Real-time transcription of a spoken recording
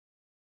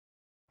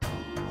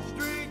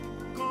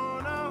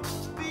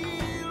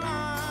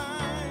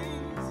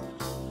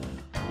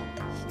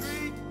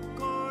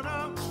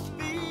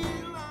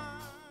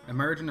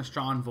Emerging a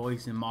strong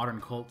voice in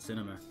modern cult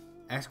cinema,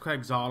 S.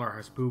 Craig Zahler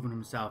has proven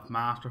himself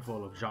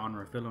masterful of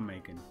genre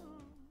filmmaking.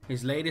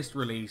 His latest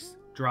release,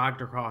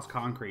 Dragged Across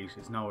Concrete,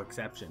 is no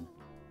exception.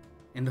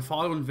 In the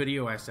following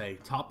video essay,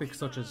 topics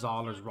such as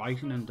Zahler's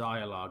writing and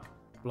dialogue,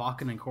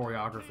 blocking and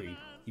choreography,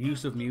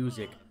 use of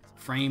music,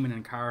 framing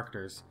and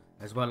characters,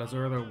 as well as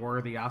other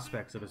worthy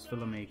aspects of his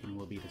filmmaking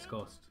will be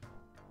discussed.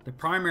 The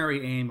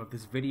primary aim of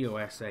this video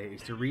essay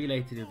is to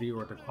relay to the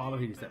viewer the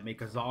qualities that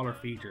make a Zahler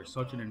feature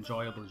such an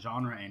enjoyable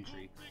genre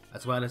entry,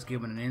 as well as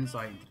giving an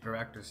insight into the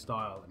director's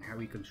style and how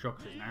he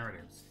constructs his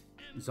narratives.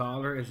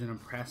 Zahler is an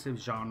impressive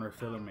genre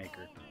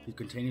filmmaker who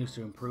continues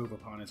to improve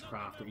upon his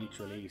craft with each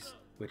release,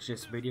 which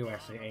this video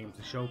essay aims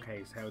to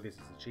showcase how this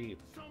is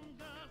achieved.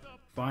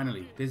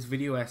 Finally, this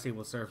video essay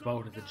will serve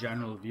both as a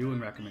general viewing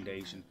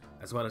recommendation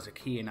as well as a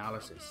key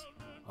analysis,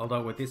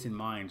 although with this in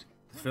mind,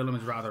 the film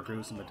is rather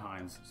gruesome at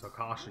times, so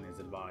caution is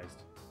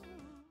advised.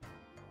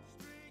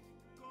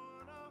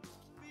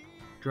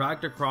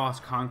 Dragged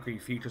Across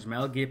Concrete features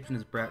Mel Gibson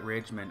as Brett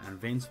Ridgman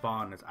and Vince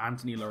Vaughn as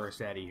Anthony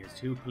Lorisetti, his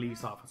two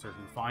police officers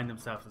who find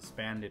themselves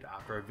suspended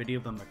after a video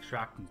of them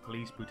extracting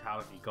police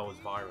brutality goes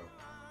viral.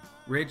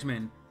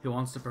 Ridgman, who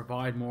wants to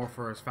provide more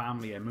for his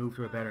family and move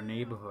to a better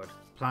neighbourhood,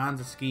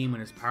 plans a scheme with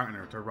his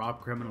partner to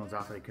rob criminals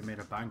after they commit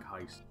a bank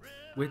heist.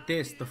 With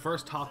this, the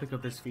first topic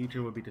of this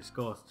feature will be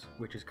discussed,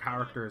 which is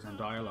characters and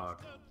dialogue.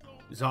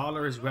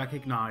 Zahler is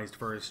recognised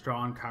for his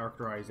strong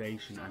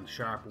characterisation and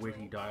sharp,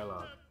 witty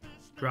dialogue.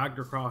 Dragged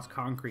Across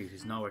Concrete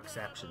is no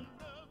exception.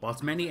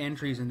 Whilst many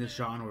entries in this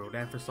genre would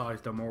emphasise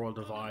the moral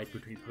divide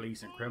between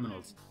police and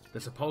criminals, the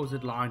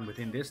supposed line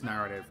within this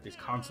narrative is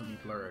constantly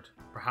blurred,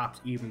 perhaps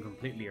even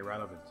completely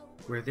irrelevant.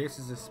 Where this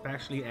is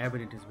especially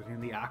evident is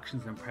within the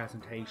actions and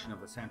presentation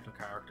of the central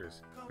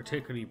characters,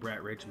 particularly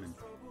Brett Ridgman.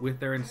 With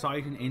their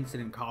inciting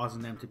incident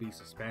causing them to be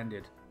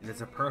suspended, it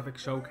is a perfect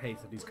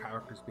showcase of these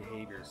characters'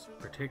 behaviours,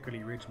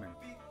 particularly Ridgman.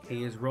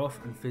 He is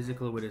rough and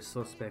physical with his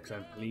suspects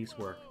and police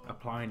work,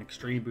 applying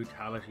extreme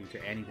brutality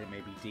to any that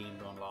may be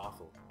deemed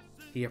unlawful.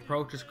 He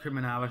approaches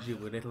criminality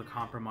with little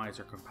compromise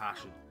or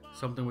compassion,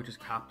 something which his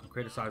captain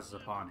criticises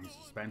upon his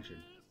suspension.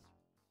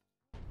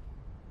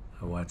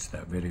 I watched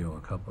that video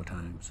a couple of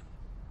times.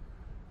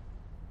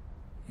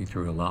 You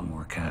threw a lot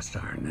more cast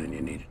iron than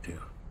you needed to.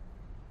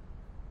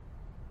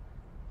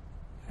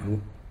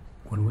 And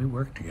when we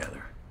worked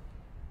together,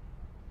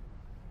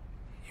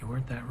 you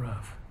weren't that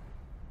rough.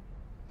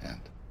 And?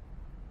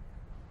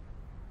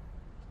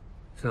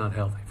 It's not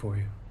healthy for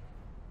you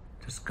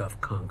to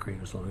scuff concrete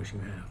as long as you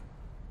have.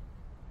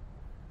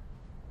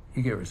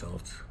 You get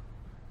results,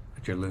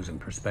 but you're losing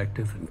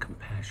perspective and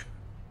compassion.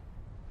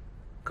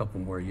 A couple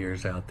more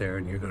years out there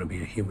and you're going to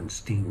be a human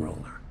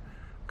steamroller,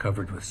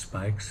 covered with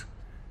spikes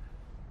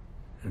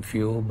and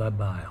fueled by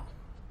bile.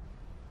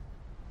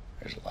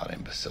 There's a lot of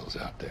imbeciles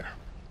out there.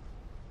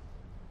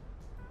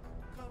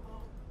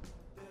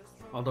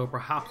 Although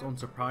perhaps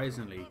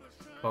unsurprisingly,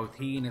 both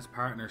he and his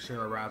partner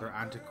share a rather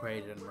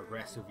antiquated and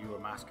regressive view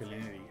of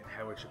masculinity and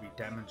how it should be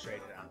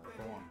demonstrated and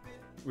performed.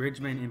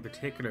 Ridgman in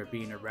particular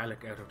being a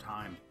relic out of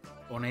time,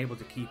 unable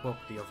to keep up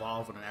with the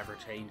evolving and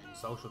ever-changing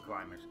social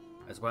climate,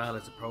 as well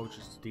as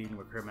approaches to dealing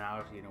with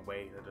criminality in a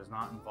way that does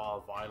not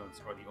involve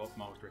violence or the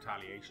utmost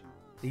retaliation.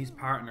 These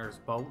partners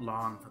both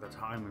long for the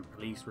time when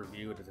police were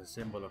viewed as a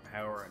symbol of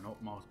power and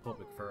utmost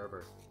public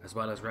fervour, as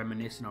well as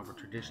reminiscing over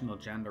traditional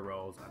gender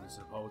roles and the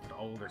supposed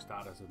older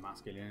status of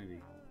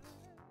masculinity.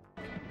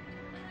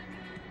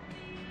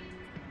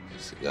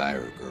 It's a guy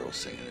or a girl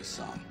singing this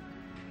song.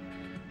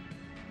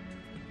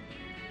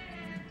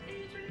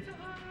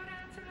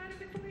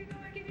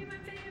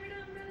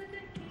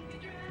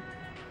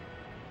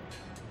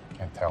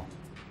 Can't tell.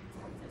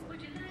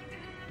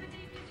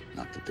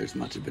 Not that there's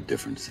much of a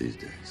difference these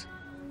days.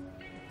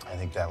 I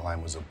think that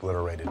line was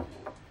obliterated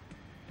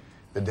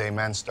the day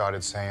men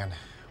started saying,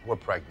 "We're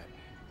pregnant,"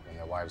 when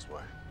their wives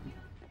were.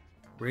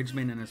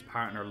 Ridgman and his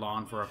partner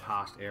long for a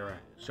past era,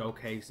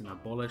 showcasing a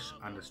bullish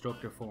and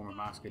destructive form of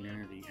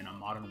masculinity in a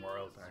modern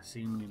world that has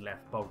seemingly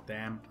left both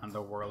them and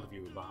their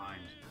worldview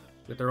behind.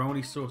 With their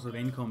only source of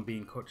income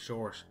being cut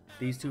short,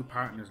 these two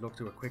partners look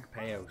to a quick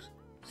payout,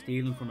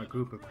 stealing from a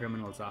group of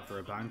criminals after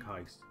a bank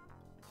heist.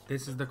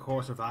 This is the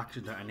course of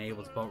action that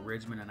enables both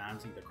Ridgman and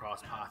Anthony to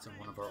cross paths in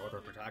one of our other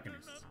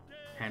protagonists,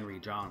 Henry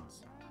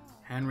Johns.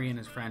 Henry and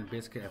his friend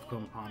Biscuit have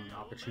come upon an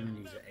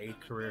opportunity to aid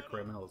career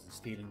criminals in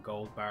stealing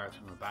gold bars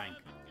from a bank,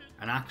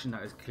 an action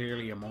that is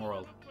clearly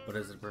immoral, but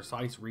is the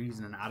precise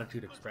reason and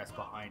attitude expressed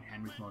behind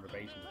Henry's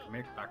motivation to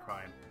commit that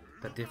crime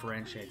that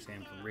differentiates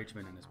him from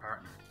Ridgman and his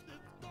partner.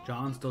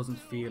 Johns doesn't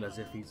feel as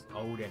if he's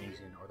owed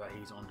anything or that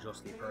he's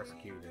unjustly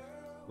persecuted.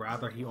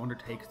 Rather, he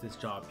undertakes this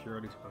job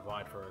purely to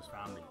provide for his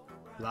family,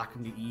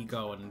 lacking the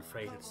ego and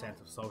inflated sense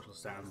of social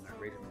standing that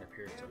Ridgman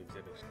appears to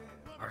exhibit.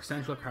 Our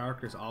central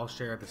characters all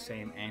share the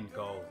same end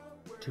goal,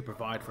 to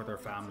provide for their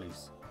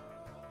families.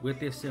 With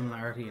this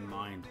similarity in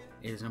mind,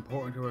 it is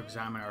important to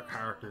examine our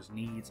characters'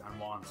 needs and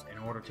wants in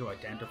order to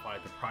identify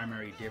the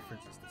primary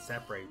differences that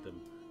separate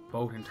them,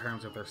 both in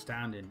terms of their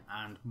standing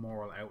and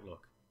moral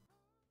outlook.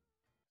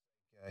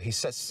 He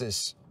sets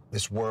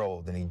this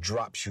world and he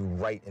drops you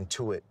right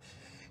into it,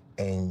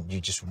 and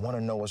you just want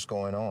to know what's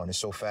going on. It's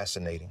so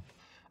fascinating.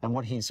 And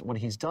what he's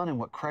done and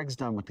what Craig's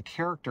done with the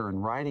character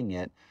and writing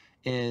it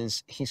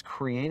is he's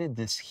created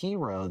this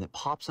hero that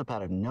pops up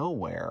out of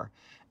nowhere,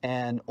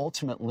 and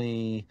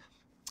ultimately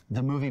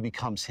the movie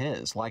becomes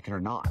his, like it or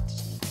not.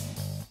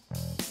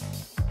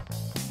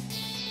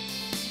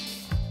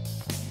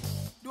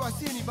 Do I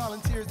see any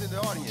volunteers in the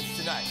audience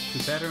tonight?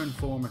 To better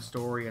inform a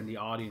story and the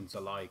audience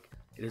alike,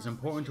 it is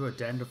important to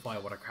identify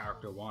what a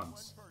character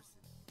wants.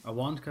 A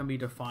want can be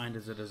defined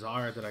as a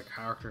desire that a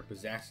character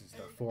possesses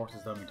that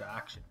forces them into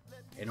action.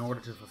 In order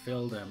to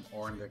fulfill them,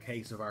 or in the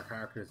case of our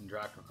characters in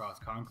Dragged Across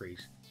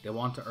Concrete, they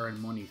want to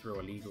earn money through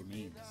illegal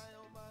means.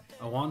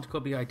 A want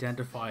could be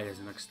identified as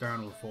an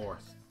external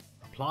force,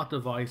 a plot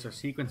device or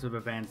sequence of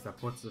events that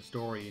puts the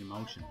story in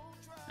motion.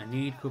 A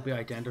need could be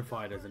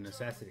identified as a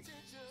necessity,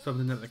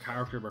 something that the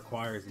character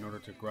requires in order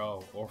to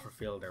grow or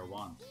fulfill their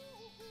want.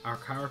 Our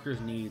characters'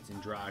 needs in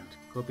Dragged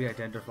could be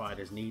identified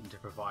as needing to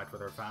provide for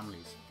their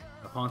families.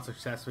 Upon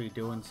successfully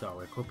doing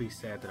so, it could be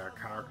said that our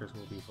characters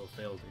will be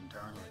fulfilled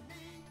internally.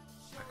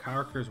 A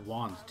character's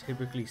want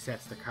typically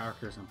sets the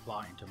characters and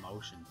plot into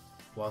motion,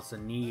 whilst a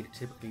need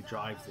typically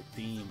drives the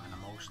theme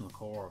and emotional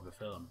core of the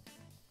film.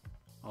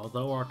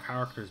 Although our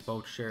characters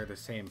both share the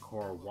same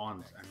core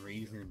want and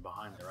reasoning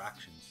behind their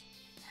actions,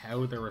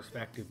 how their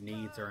respective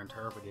needs are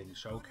interpreted and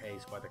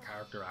showcased by the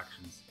character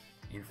actions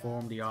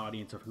inform the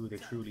audience of who they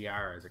truly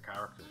are as a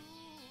character.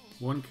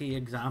 One key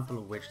example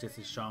of which this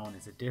is shown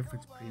is the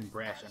difference between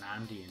Brett and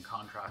Andy in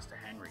contrast to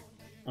Henry.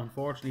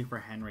 Unfortunately for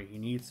Henry, he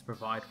needs to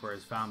provide for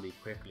his family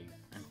quickly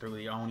and through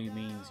the only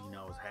means he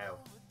knows how,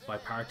 by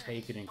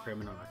partaking in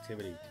criminal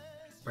activity.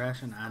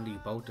 Brett and Andy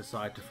both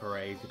decide to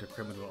foray into the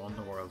criminal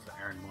underworld to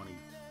earn money,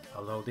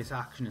 although this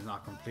action is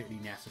not completely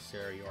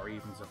necessary or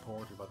even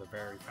supported by the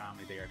very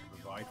family they are to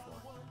provide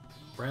for.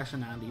 Brett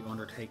and Andy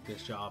undertake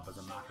this job as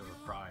a matter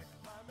of pride.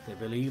 They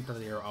believe that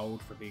they are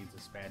owed for being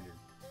suspended,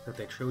 that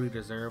they truly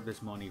deserve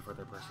this money for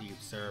their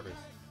perceived service,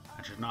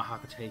 and should not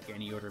have to take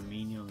any other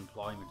menial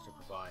employment to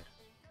provide.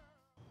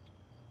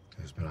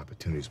 There's been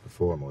opportunities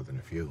before, more than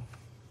a few.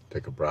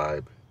 Take a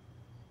bribe,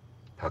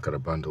 pocket a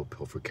bundle,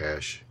 pilfer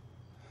cash.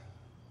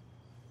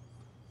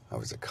 I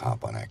was a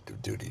cop on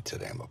active duty.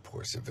 Today I'm a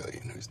poor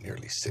civilian who's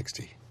nearly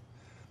 60.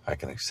 I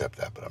can accept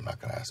that, but I'm not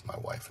going to ask my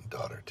wife and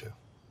daughter to.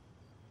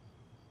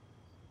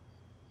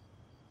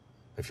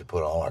 If you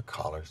put all our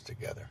collars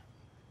together,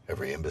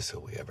 every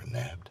imbecile we ever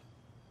nabbed,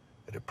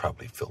 it'd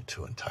probably fill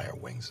 2 entire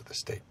wings of the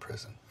state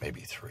prison,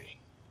 maybe 3.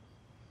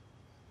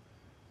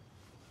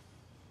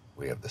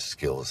 We have the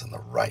skills and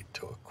the right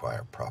to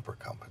acquire proper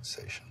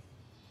compensation.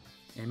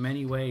 In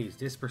many ways,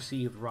 this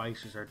perceived right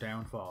is their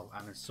downfall,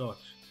 and as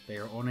such, they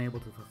are unable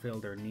to fulfill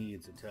their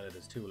needs until it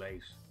is too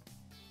late.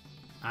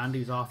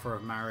 Andy's offer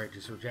of marriage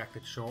is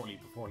rejected shortly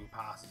before he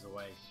passes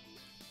away.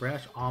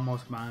 Brett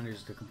almost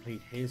manages to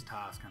complete his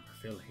task and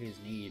fulfill his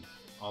need,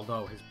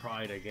 although his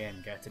pride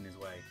again gets in his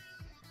way.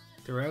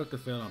 Throughout the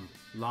film,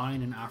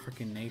 lion and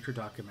African nature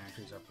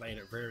documentaries are played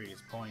at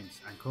various points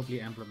and could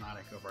be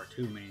emblematic of our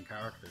 2 main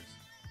characters.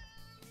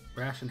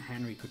 Brett and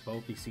Henry could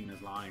both be seen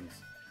as lions,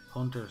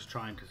 hunters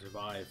trying to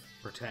survive,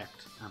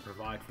 protect, and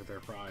provide for their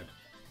pride.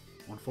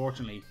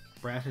 Unfortunately,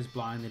 Brett is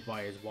blinded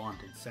by his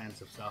want and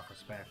sense of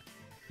self-respect.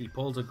 He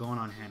pulls a gun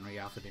on Henry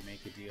after they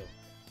make a deal.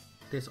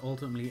 This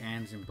ultimately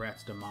ends in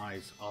Brett's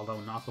demise,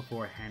 although not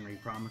before Henry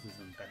promises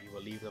them that he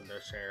will leave them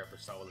their share of the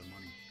stolen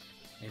money.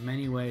 In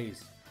many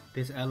ways,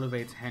 this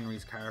elevates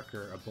Henry's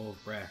character above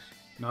Brett.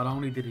 Not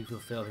only did he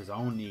fulfill his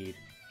own need,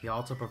 he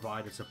also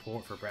provided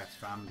support for Brett's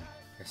family,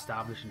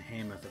 establishing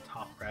him as the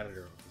top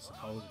predator of the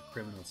supposed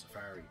criminal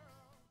safari.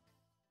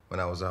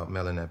 When I was out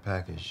mailing that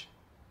package,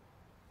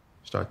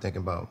 start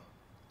thinking about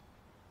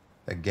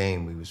that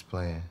game we was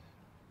playing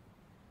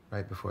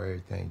right before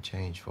everything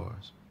changed for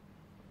us.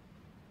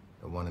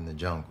 The one in the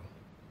jungle.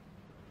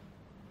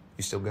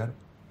 You still got it?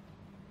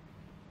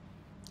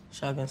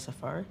 Shotgun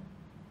Safari?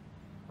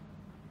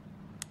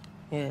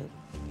 Yeah.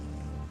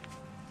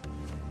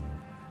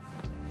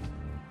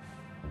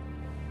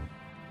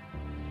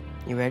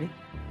 You ready?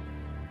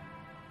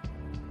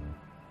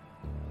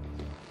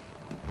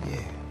 Yeah.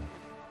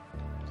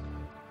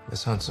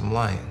 Let's hunt some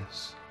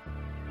lions.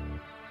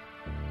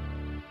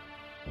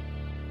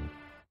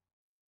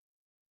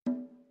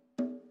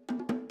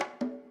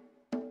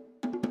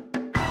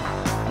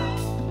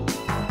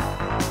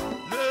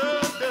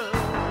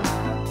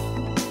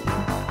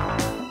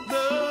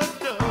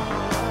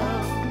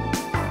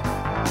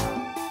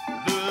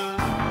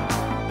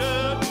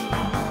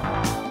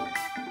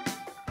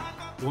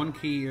 One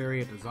key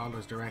area that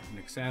Zahler's directing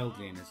excels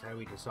in is how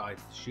he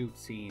decides to shoot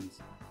scenes,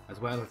 as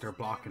well as their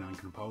blocking and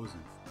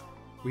composing.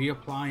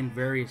 Reapplying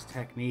various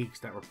techniques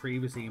that were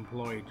previously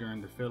employed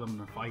during the film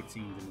and fight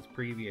scenes in his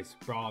previous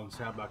Brawl in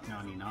Cell Block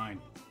 99,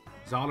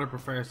 Zahler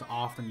prefers to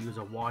often use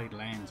a wide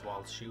lens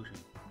whilst shooting.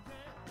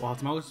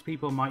 Whilst most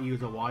people might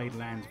use a wide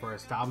lens for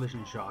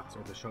establishing shots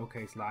or to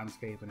showcase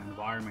landscape and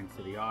environments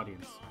to the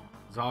audience,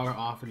 Zahler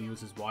often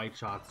uses wide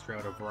shots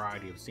throughout a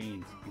variety of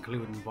scenes,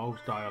 including both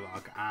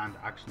dialogue and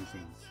action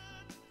scenes.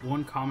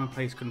 One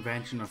commonplace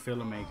convention of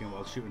filmmaking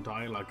while shooting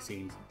dialogue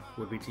scenes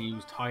would be to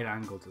use tight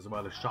angles as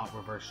well as shot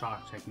reverse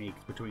shot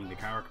techniques between the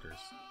characters.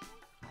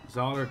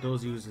 Zahler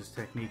does use this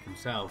technique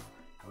himself,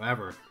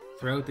 however,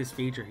 throughout this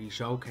feature he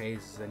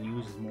showcases and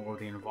uses more of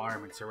the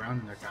environment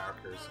surrounding their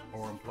characters,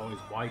 or employs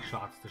wide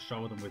shots to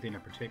show them within a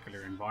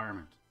particular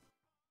environment.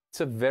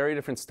 It's a very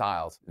different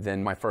style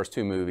than my first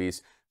two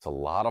movies. It's a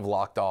lot of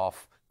locked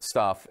off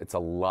stuff. It's a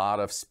lot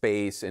of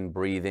space and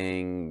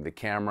breathing. The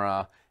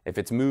camera, if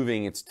it's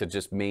moving, it's to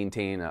just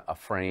maintain a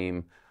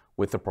frame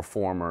with the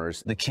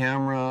performers. The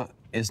camera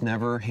is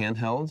never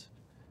handheld.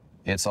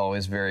 It's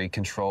always very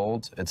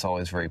controlled. It's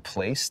always very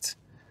placed.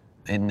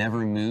 It never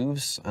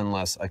moves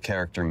unless a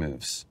character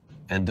moves.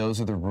 And those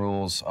are the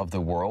rules of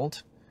the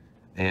world.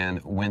 And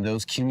when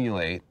those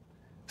accumulate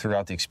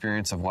throughout the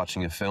experience of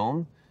watching a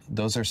film,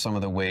 those are some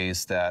of the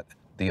ways that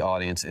the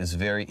audience is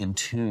very in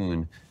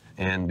tune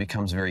and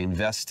becomes very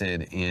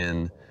invested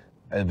in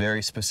a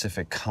very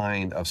specific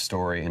kind of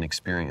story and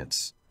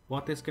experience.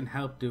 What this can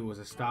help do is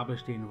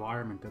establish the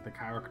environment that the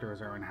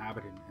characters are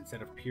inhabiting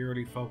instead of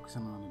purely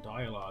focusing on the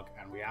dialogue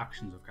and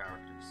reactions of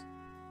characters.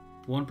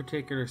 One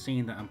particular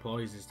scene that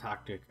employs this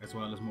tactic, as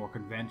well as more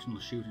conventional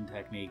shooting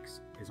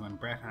techniques, is when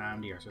Brett and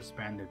Andy are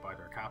suspended by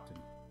their captain.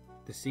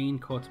 The scene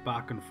cuts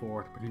back and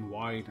forth between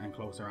wide and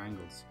closer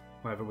angles.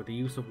 However, with the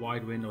use of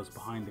wide windows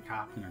behind the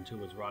captain and to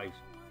his right,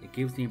 it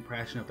gives the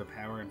impression of the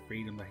power and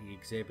freedom that he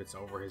exhibits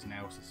over his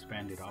now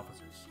suspended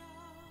officers.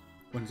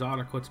 When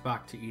Zahler cuts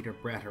back to either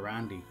Brett or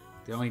Andy,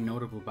 the only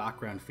notable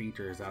background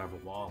feature is that of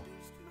a wall.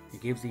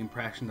 It gives the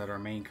impression that our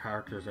main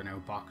characters are now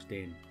boxed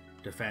in,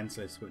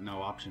 defenseless with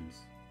no options.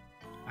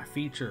 A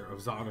feature of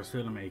Zahler's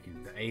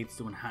filmmaking that aids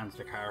to enhance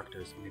the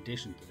characters in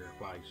addition to their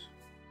plight.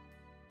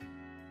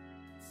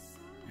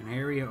 An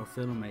area of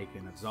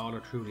filmmaking that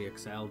Zahler truly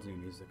excels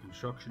in is the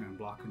construction and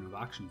blocking of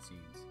action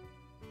scenes.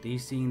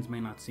 These scenes may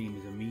not seem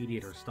as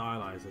immediate or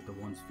stylized as the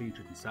ones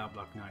featured in Cell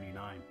Block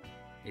 99.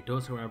 It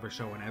does, however,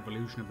 show an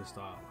evolution of the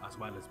style as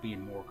well as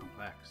being more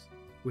complex.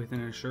 With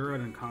an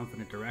assured and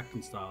confident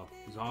directing style,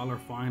 Zahler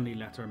finally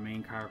lets our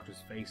main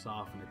characters face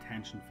off in a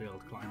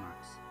tension-filled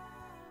climax.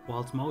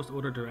 Whilst most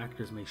other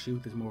directors may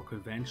shoot this more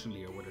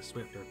conventionally or with a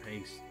swifter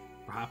pace,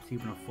 perhaps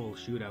even a full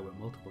shootout with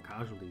multiple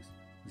casualties,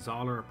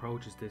 Zahler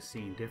approaches this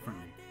scene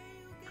differently.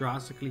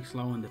 Drastically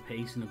slowing the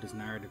pacing of this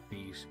narrative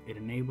beat, it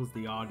enables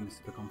the audience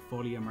to become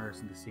fully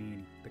immersed in the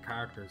scene, the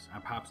characters,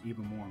 and perhaps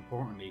even more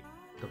importantly,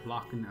 the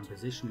blocking and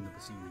positioning of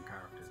the scene and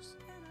characters.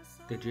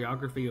 The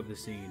geography of the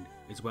scene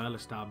is well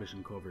established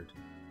and covered.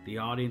 The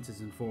audience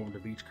is informed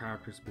of each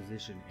character's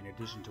position in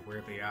addition to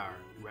where they are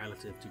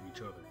relative to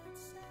each other.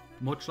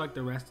 Much like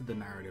the rest of the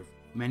narrative,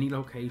 many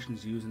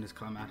locations used in this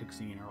climatic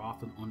scene are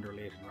often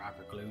underlit and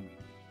rather gloomy,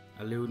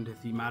 alluding to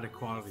thematic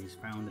qualities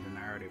found in the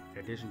narrative in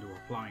addition to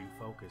applying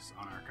focus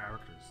on our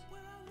characters.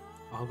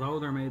 Although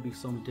there may be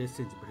some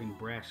distance between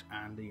Brett,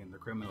 Andy and the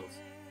criminals,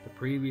 the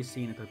previous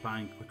scene at the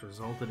bank, which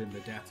resulted in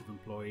the deaths of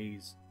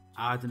employees,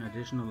 adds an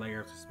additional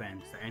layer of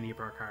suspense that any of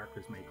our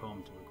characters may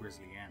come to a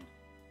grisly end.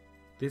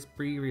 This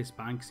previous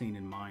bank scene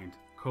in mind,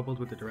 coupled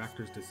with the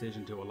director's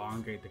decision to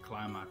elongate the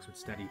climax with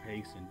steady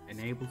pacing,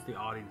 enables the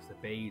audience to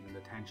bathe in the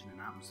tension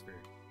and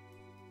atmosphere.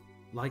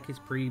 Like his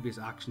previous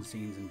action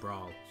scenes in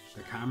Brawl,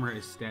 the camera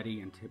is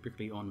steady and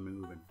typically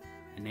unmoving,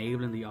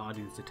 enabling the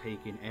audience to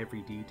take in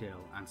every detail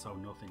and so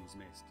nothing is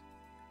missed.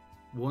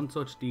 One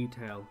such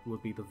detail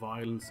would be the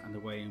violence and the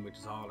way in which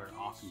Zahler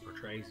often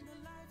portrays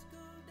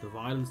it. The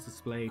violence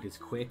displayed is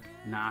quick,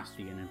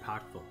 nasty and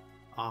impactful,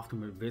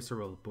 often with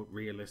visceral but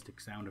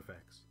realistic sound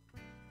effects.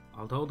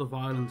 Although the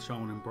violence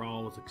shown in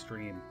Brawl was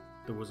extreme,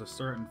 there was a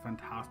certain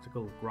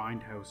fantastical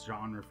grindhouse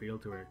genre feel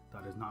to it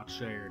that is not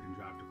shared in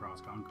Dragged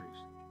Across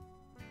Concrete.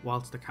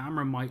 Whilst the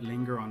camera might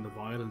linger on the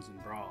violence in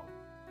Brawl,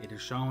 it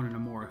is shown in a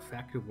more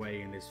effective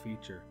way in this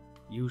feature,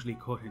 usually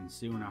cutting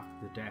soon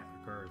after the death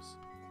occurs.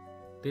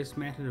 This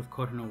method of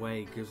cutting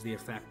away gives the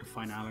effect of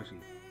finality,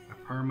 a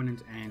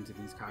permanent end to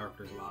these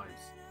characters'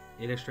 lives,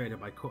 illustrated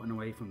by cutting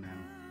away from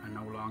them and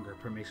no longer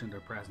permitting their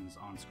presence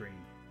on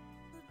screen.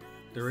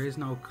 There is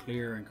no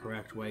clear and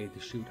correct way to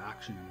shoot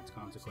action and its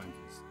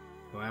consequences.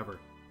 However,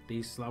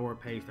 this slower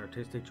paced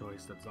artistic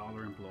choice that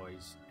Zahler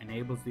employs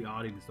enables the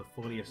audience to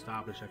fully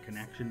establish a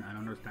connection and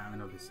understanding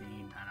of the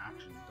scene and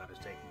action that is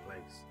taking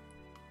place.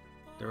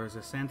 There is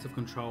a sense of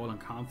control and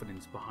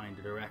confidence behind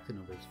the directing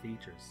of his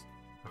features,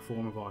 a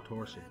form of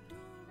auteurship.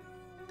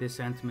 This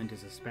sentiment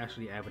is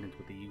especially evident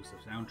with the use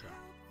of soundtrack.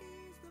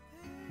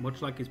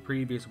 Much like his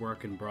previous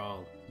work in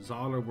Brawl,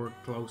 Zahler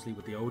worked closely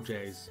with the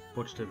OJs,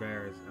 Butch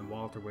Tavares and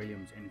Walter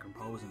Williams in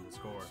composing the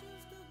score.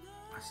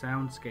 A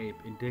soundscape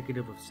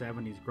indicative of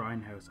 70s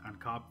grindhouse and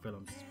cop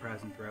films is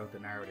present throughout the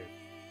narrative,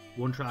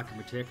 one track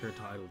in particular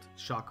titled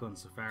Shotgun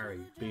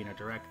Safari being a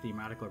direct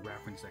thematical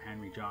reference to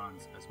Henry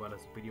Johns as well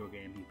as the video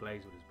game he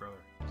plays with his brother.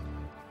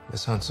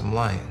 Let's hunt some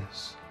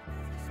lions.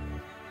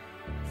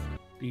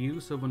 The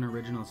use of an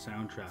original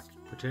soundtrack,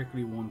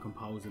 particularly one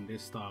composed in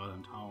this style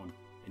and tone,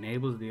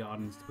 enables the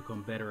audience to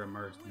become better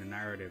immersed in the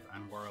narrative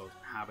and world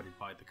inhabited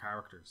by the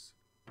characters.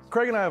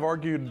 Craig and I have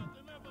argued,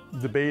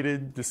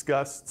 debated,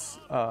 discussed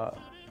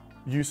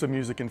use of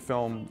music in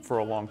film for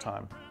a long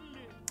time.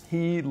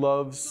 He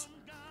loves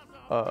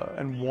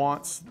and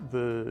wants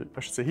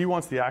he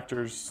wants the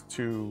actors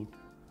to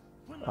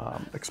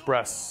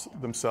express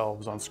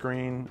themselves on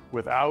screen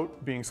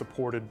without being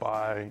supported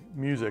by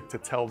music to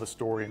tell the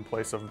story in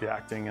place of the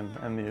acting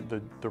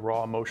and the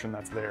raw emotion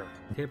that's there.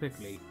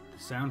 Typically,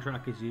 the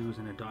soundtrack is used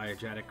in a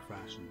diegetic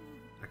fashion.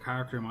 A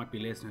character might be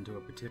listening to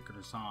a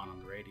particular song on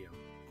the radio.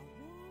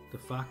 The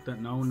fact that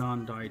no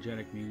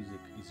non-diegetic music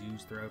is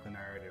used throughout the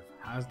narrative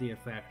has the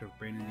effect of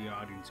bringing the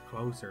audience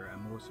closer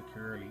and more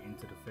securely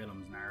into the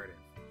film's narrative.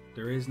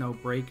 There is no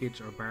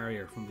breakage or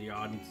barrier from the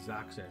audience's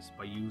access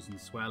by using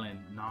swelling,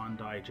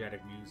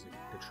 non-diegetic music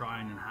to try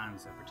and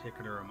enhance a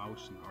particular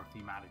emotion or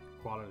thematic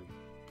quality.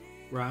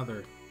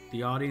 Rather,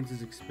 the audience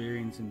is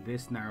experiencing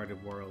this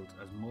narrative world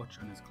as much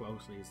and as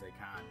closely as they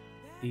can,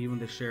 even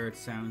the shared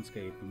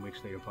soundscape in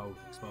which they are both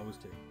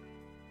exposed to.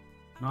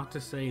 Not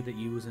to say that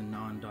using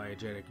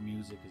non-diegetic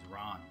music is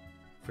wrong.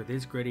 For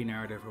this gritty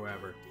narrative,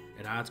 however,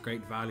 it adds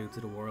great value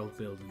to the world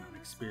building and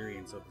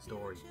experience of the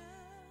story.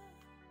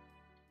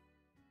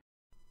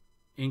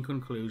 In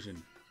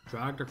conclusion,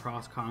 Dragged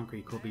Across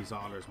Concrete could be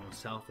Zahler's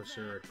most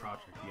self-assured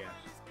project yet.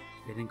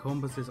 It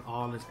encompasses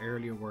all his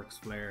earlier work's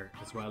flair,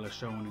 as well as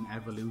showing an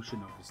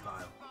evolution of the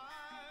style.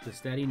 The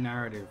steady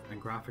narrative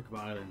and graphic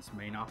violence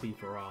may not be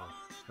for all.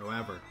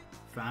 However,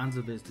 fans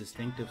of his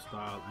distinctive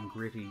style and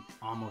gritty,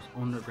 almost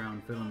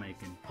underground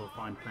filmmaking will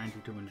find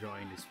plenty to enjoy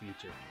in this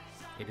feature.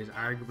 It is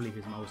arguably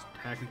his most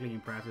technically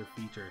impressive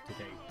feature to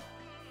date.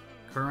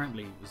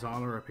 Currently,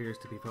 Zahler appears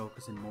to be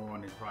focusing more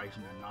on his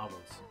writing and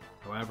novels.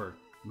 However,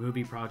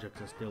 movie projects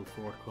are still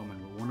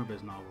forthcoming, with one of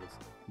his novels,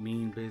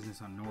 Mean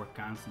Business on North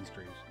Ganston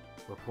Street,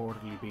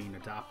 reportedly being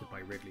adapted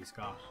by Ridley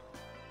Scott.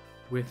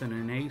 With an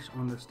innate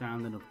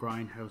understanding of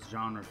grindhouse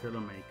genre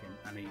filmmaking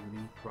and a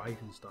unique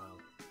writing style,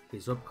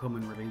 his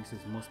upcoming releases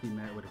must be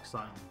met with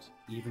excitement,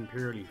 even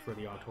purely for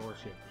the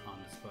auteurship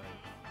on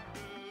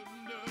display.